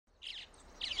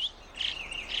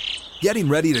Getting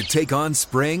ready to take on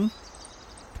spring?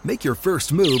 Make your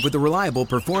first move with the reliable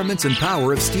performance and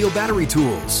power of Steel battery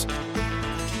tools.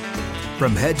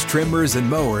 From hedge trimmers and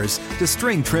mowers to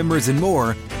string trimmers and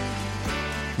more,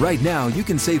 right now you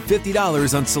can save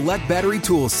 $50 on select battery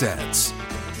tool sets.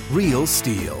 Real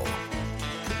Steel.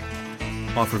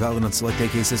 Offer valid on select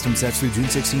AK system sets through June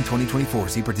 16, 2024.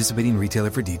 See participating retailer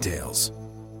for details.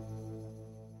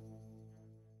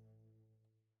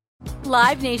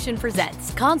 Live Nation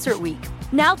presents Concert Week.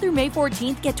 Now through May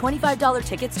 14th, get $25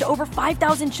 tickets to over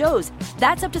 5,000 shows.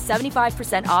 That's up to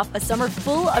 75% off a summer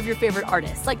full of your favorite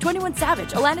artists like 21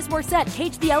 Savage, Alanis Morissette,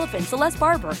 Cage the Elephant, Celeste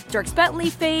Barber, Dierks Bentley,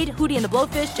 Fade, Hootie and the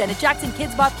Blowfish, Janet Jackson,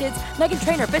 Kids Bop Kids, Meghan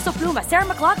Trainor, Peso Pluma, Sarah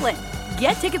McLachlan.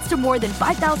 Get tickets to more than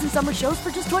 5,000 summer shows for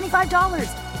just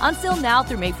 $25. On sale now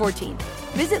through May 14th.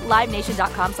 Visit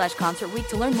LiveNation.com/Concert Week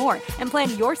to learn more and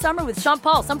plan your summer with Sean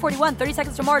Paul, Sum 41, 30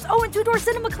 Seconds to Mars, and Two Door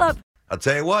Cinema Club. I'll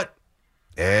tell you what.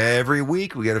 Every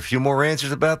week, we get a few more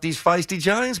answers about these feisty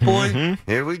Giants, boy.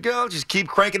 Mm-hmm. Here we go. Just keep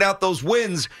cranking out those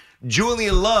wins.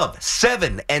 Julian Love,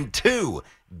 7-2.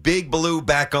 Big Blue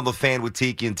back on the fan with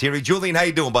Tiki and Thierry. Julian, how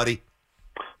you doing, buddy?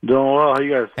 Doing well. How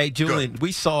you guys? Hey, Julian,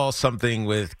 we saw something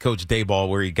with Coach Dayball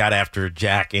where he got after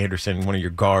Jack Anderson, one of your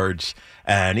guards,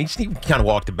 and he kind of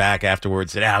walked it back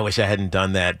afterwards, said, I wish I hadn't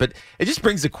done that. But it just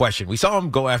brings the question. We saw him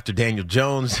go after Daniel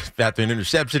Jones after an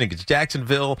interception against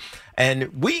Jacksonville,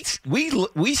 and we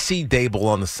see Dayball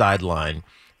on the sideline,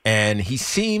 and he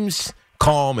seems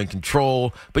calm and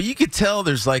control, but you could tell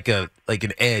there's like an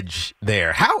edge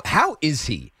there. How is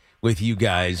he with you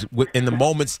guys in the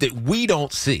moments that we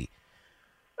don't see?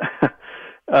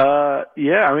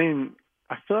 Yeah, I mean,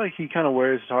 I feel like he kind of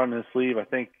wears his heart on his sleeve. I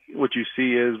think what you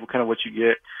see is kind of what you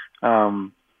get.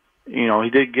 He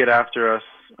did get after us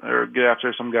or get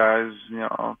after some guys,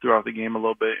 throughout the game a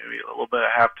little bit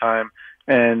at halftime.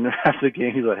 And after the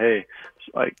game, he's like, hey,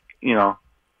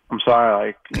 I'm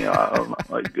sorry.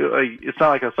 It's not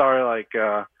like a sorry,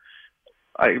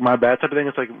 my bad type of thing.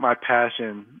 It's like my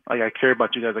passion. Like, I care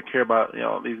about you guys. I care about,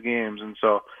 these games. And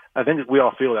so I think we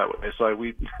all feel that way. So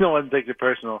no one takes it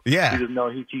personal. Yeah. You just know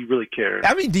he really cares.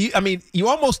 You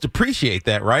almost appreciate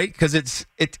that, right? Because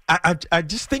I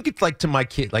just think it's like to my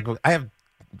kid. Like, I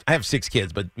have 6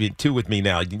 kids, but 2 with me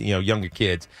now, younger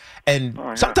kids. And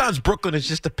sometimes Brooklyn is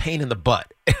just a pain in the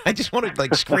butt. I just want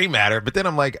to scream at her, but then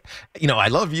I'm like, I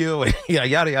love you, and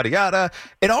yada, yada, yada.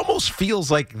 It almost feels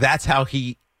like that's how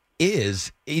he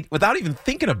is without even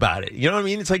thinking about it. You know what I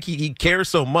mean? It's like he cares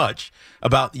so much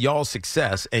about y'all's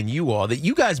success and you all that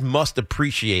you guys must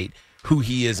appreciate who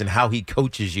he is and how he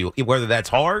coaches you, whether that's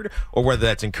hard or whether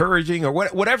that's encouraging or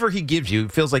whatever he gives you.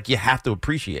 It feels like you have to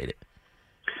appreciate it.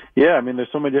 Yeah, I mean, there's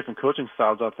so many different coaching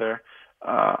styles out there.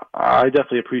 I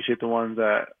definitely appreciate the ones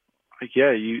that,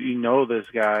 you know this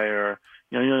guy or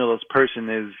this person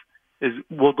is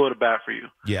will go to bat for you.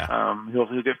 Yeah. He'll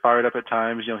get fired up at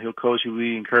times. He'll coach, he'll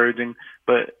be encouraging,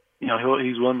 but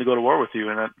he's willing to go to war with you,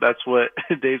 and that's what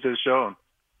Dave has shown.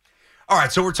 All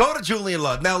right, so we're talking to Julian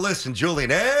Love. Now, listen,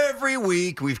 Julian, every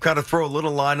week we've kind of throw a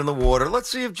little line in the water. Let's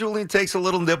see if Julian takes a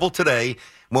little nibble today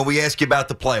when we ask you about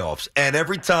the playoffs. And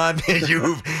every time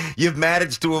you've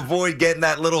managed to avoid getting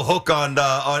that little hook on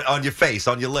your face,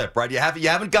 on your lip, right? You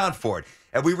haven't gone for it.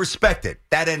 And we respect it.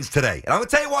 That ends today. And I'm going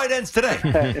to tell you why it ends today.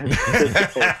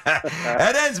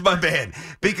 That ends, my man.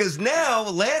 Because now,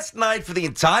 last night, for the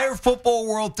entire football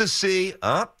world to see,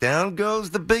 up, down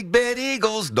goes the big bad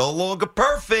Eagles. No longer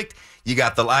perfect. You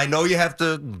got I know you have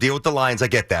to deal with the Lions. I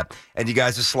get that. And you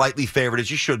guys are slightly favored,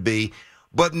 as you should be.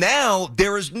 But now,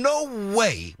 there is no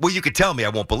way, well, you could tell me, I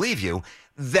won't believe you,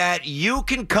 that you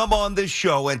can come on this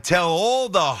show and tell all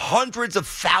the hundreds of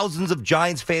thousands of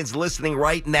Giants fans listening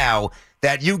right now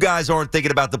that you guys aren't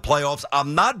thinking about the playoffs.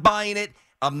 I'm not buying it.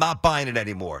 I'm not buying it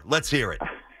anymore. Let's hear it.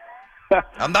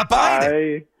 I'm not buying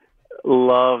it. I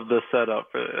love the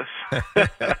setup for this.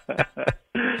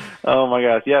 Oh, my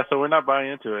gosh. Yeah, so we're not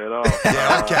buying into it at all.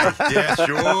 Yeah, okay. Yeah,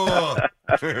 sure.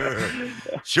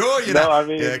 Sure, you know. No, I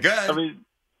mean, yeah, go ahead.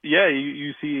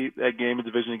 You see that game, a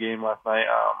division game last night,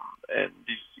 and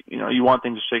you want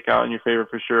things to shake out in your favor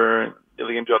for sure, and the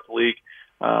other games throughout the league.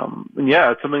 And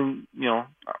yeah, it's something,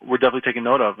 we're definitely taking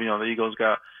note of. The Eagles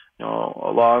got, a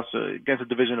loss against a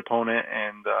division opponent,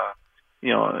 and,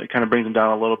 it kind of brings them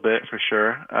down a little bit for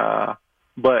sure.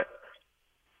 But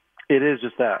it is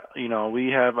just that,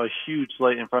 we have a huge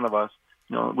slate in front of us.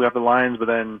 We have the Lions, but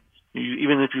then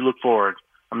even if you look forward,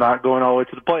 I'm not going all the way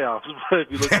to the playoffs, but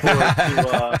if you look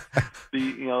forward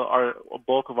to our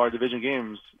bulk of our division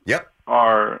games yep.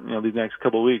 are, these next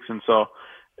couple of weeks. And so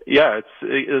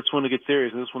it's when it gets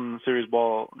serious. This when serious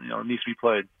ball needs to be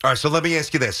played. All right, so let me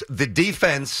ask you this: the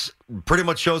defense pretty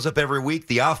much shows up every week.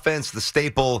 The offense, the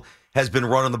staple, has been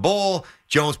running the ball.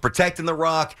 Jones protecting the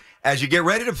rock. As you get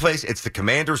ready to face, it's the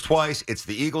Commanders twice, it's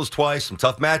the Eagles twice, some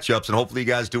tough matchups, and hopefully you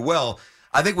guys do well.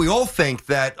 I think we all think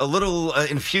that a little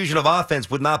infusion of offense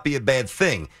would not be a bad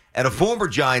thing. And a former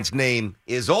Giants name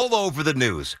is all over the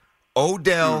news: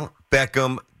 Odell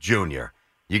Beckham Jr.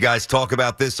 You guys talk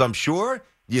about this, I'm sure.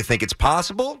 Do you think it's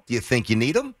possible? Do you think you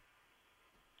need him?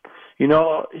 He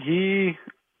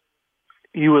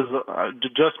was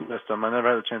just missed him. I never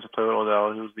had a chance to play with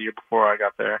Odell. He was the year before I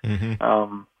got there.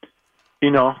 Mm-hmm.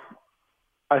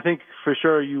 I think for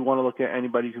sure you want to look at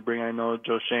anybody you could bring. I know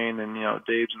Joe Shane and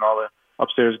Dave's and all the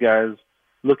upstairs guys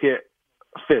look at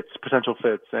potential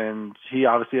fits, and he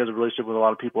obviously has a relationship with a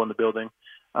lot of people in the building.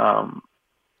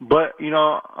 But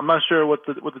I'm not sure what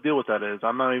the deal with that is.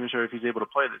 I'm not even sure if he's able to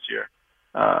play this year,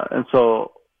 and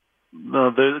so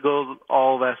there goes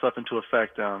all that stuff into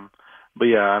effect. But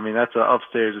yeah, I mean that's an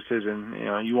upstairs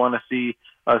decision. You want to see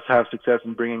us have success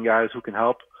in bringing guys who can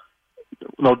help,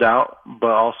 no doubt.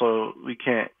 But also we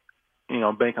can't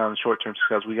bank on short-term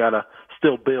success. We gotta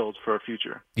still build for a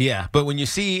future. Yeah, but when you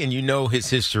see and his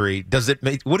history,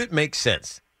 would it make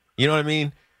sense? You know what I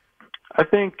mean? I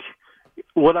think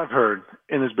what I've heard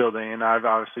in this building, and I've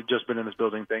obviously just been in this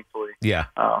building, thankfully, yeah,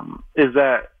 is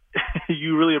that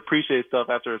you really appreciate stuff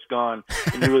after it's gone,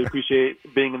 and you really appreciate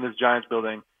being in this Giants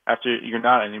building after you're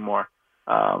not anymore.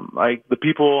 Like the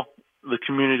people, the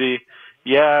community,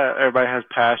 yeah, everybody has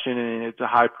passion and it's a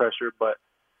high pressure, but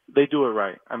they do it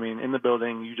right. I mean, in the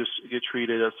building, you just get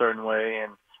treated a certain way,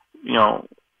 and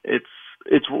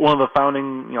it's one of the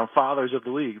founding fathers of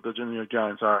the league. The New York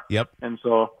Giants are. Yep. And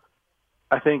so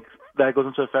I think that goes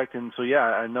into effect. And so yeah,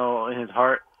 I know in his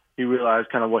heart he realized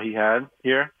kind of what he had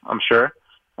here. I'm sure.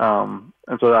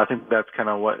 And so I think that's kind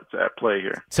of what's at play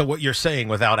here. So what you're saying,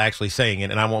 without actually saying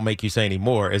it, and I won't make you say any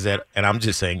more, is that, and I'm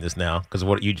just saying this now because of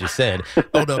what you just said,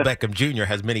 Odell Beckham Jr.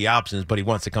 has many options, but he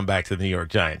wants to come back to the New York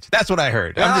Giants. That's what I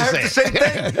heard. I heard the same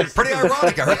thing. It's pretty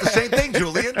ironic. I heard the same thing,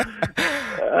 Julian.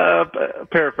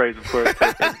 Paraphrase, of course.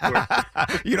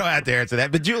 You don't have to answer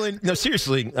that. But Julian, no,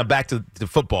 seriously, back to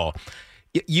football.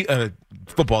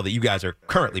 Football that you guys are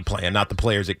currently playing, not the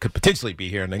players that could potentially be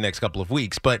here in the next couple of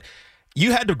weeks, but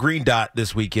you had the green dot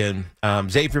this weekend.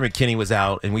 Xavier McKinney was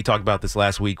out, and we talked about this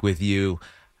last week with you.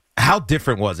 How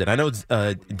different was it? I know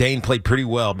Dane played pretty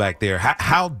well back there.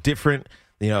 How different,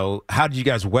 how did you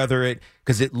guys weather it?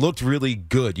 Because it looked really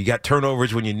good. You got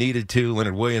turnovers when you needed to.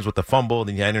 Leonard Williams with the fumble,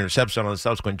 then you had an interception on the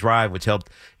subsequent drive, which helped,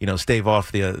 stave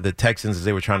off the Texans as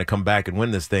they were trying to come back and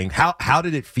win this thing. How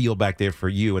did it feel back there for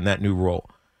you in that new role?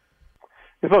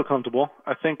 It felt comfortable.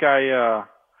 I think I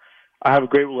have a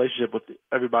great relationship with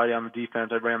everybody on the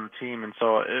defense, everybody on the team, and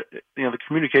so the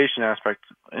communication aspect,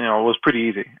 was pretty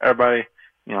easy. Everybody,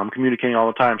 I'm communicating all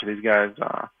the time to these guys,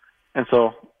 and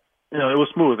so it was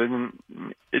smooth,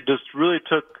 and it just really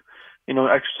took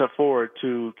extra step forward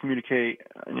to communicate.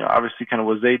 Obviously, kind of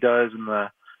what Zay does and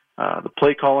the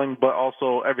play calling, but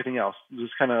also everything else.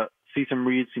 Just kind of see some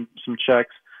reads, some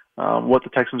checks, what the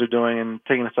Texans are doing, and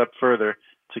taking a step further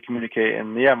to communicate.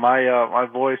 And yeah, my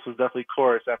voice was definitely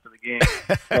coarse after the game.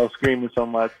 I was screaming so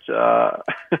much.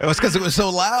 It was because it was so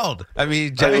loud. I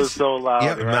mean, Giants, it was so loud.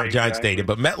 Yeah, not Giants Stadium,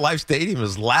 but MetLife Stadium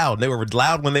is loud. They were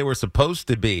loud when they were supposed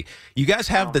to be. You guys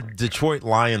have the Detroit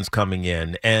Lions coming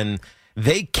in, and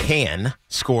they can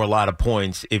score a lot of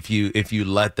points if you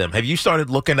let them. Have you started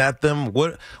looking at them?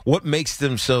 What makes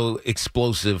them so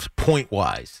explosive point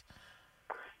wise?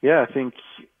 Yeah, I think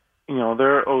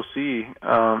their OC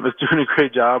is doing a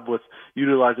great job with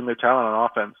utilizing their talent on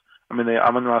offense. I mean,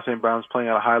 Amon-Ra St. Brown's playing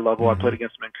at a high level. I played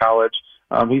against him in college.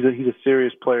 He's a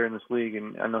serious player in this league,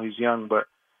 and I know he's young, but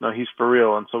no, he's for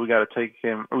real. And so we got to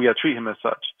treat him as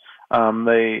such.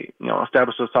 They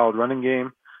established a solid running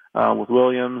game with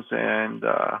Williams, and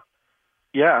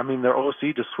I mean their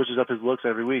OC just switches up his looks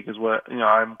every week, is what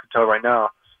I can tell right now.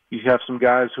 You have some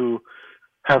guys who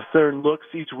have certain looks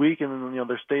each week, and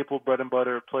their staple bread and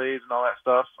butter plays and all that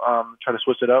stuff. Try to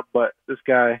switch it up, but this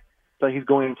guy, it's like he's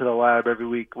going into the lab every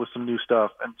week with some new stuff,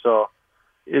 and so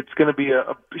it's going to be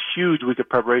a huge week of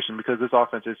preparation because this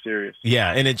offense is serious.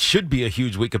 Yeah, and it should be a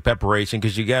huge week of preparation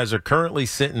because you guys are currently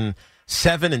sitting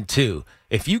 7-2.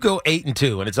 If you go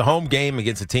 8-2, and it's a home game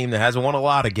against a team that hasn't won a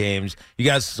lot of games, you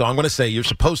guys. So I'm going to say you're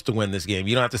supposed to win this game.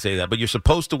 You don't have to say that, but you're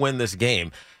supposed to win this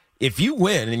game. If you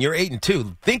win and you're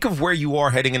 8-2, think of where you are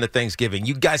heading into Thanksgiving.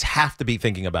 You guys have to be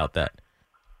thinking about that.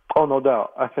 Oh, no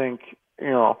doubt. I think,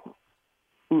 the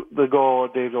goal,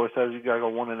 Dave always says, you got to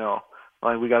go 1-0.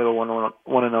 Like, we got to go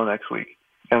 1-0 next week.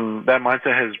 And that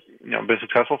mindset has been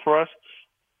successful for us.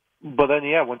 But then,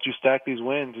 once you stack these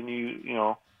wins and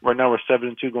right now we're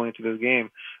 7-2 going into this game,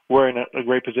 we're in a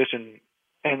great position.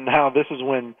 And now this is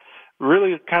when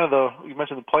really kind of you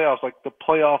mentioned the playoffs, like the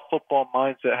playoff football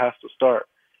mindset has to start.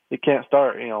 It can't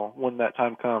start, when that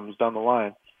time comes down the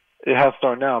line. It has to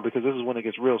start now because this is when it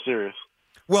gets real serious.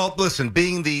 Well, listen,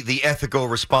 being the ethical,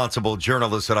 responsible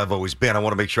journalist that I've always been, I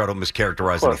want to make sure I don't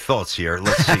mischaracterize any thoughts here.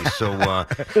 Let's see. So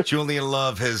Julian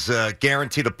Love has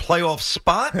guaranteed a playoff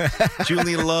spot.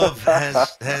 Julian Love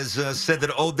has said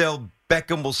that Odell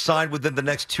Beckham will sign within the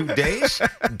next 2 days.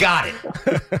 Got it.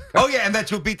 Oh, yeah, and that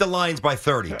you'll beat the Lions by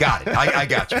 30. Got it. I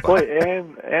got you. Wait,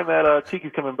 and that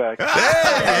Tiki's coming back.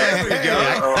 Hey, there we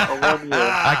go.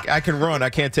 I can run. I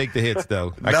can't take the hits,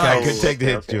 though. I can take the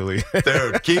hits, Julie.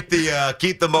 Dude, keep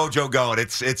the mojo going.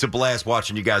 It's a blast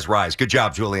watching you guys rise. Good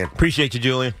job, Julian. Appreciate you,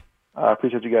 Julian. I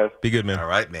appreciate you guys. Be good, man. All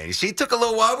right, man. You see, it took a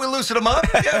little while. We loosened them up.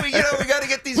 Yeah, we got to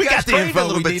get these guys trained a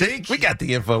little bit, Tink. We got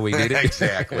the info we needed.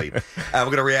 Exactly. We're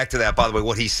going to react to that, by the way,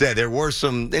 what he said. There were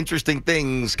some interesting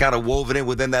things kind of woven in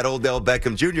within that Odell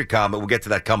Beckham Jr. comment. We'll get to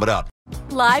that coming up.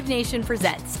 Live Nation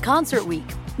presents Concert Week.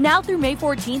 Now through May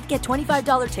 14th, get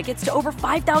 $25 tickets to over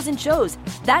 5,000 shows.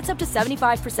 That's up to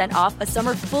 75% off a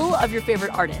summer full of your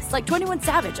favorite artists like 21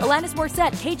 Savage, Alanis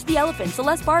Morissette, Cage the Elephant,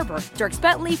 Celeste Barber, Dierks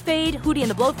Bentley, Fade, Hootie and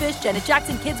the Blowfish, Janet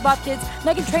Jackson, Kids Bop Kids,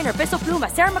 Meghan Trainor, Peso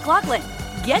Pluma, Sarah McLachlan.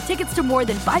 Get tickets to more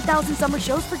than 5,000 summer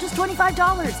shows for just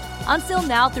 $25. Until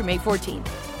now through May 14th.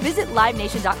 Visit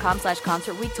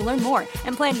LiveNation.com/Concert Week to learn more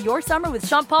and plan your summer with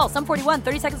Sean Paul, Sum 41,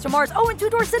 30 Seconds to Mars, and Two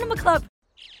Door Cinema Club.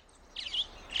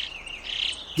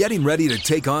 Getting ready to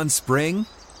take on spring?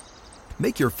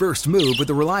 Make your first move with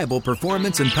the reliable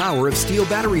performance and power of Steel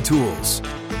battery tools.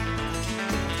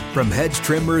 From hedge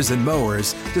trimmers and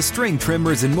mowers to string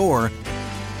trimmers and more,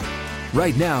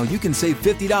 right now you can save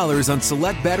 $50 on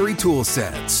select battery tool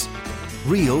sets.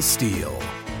 Real Steel.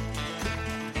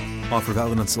 Offer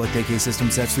valid on select AK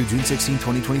system sets through June 16,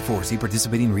 2024. See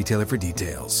participating retailer for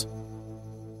details.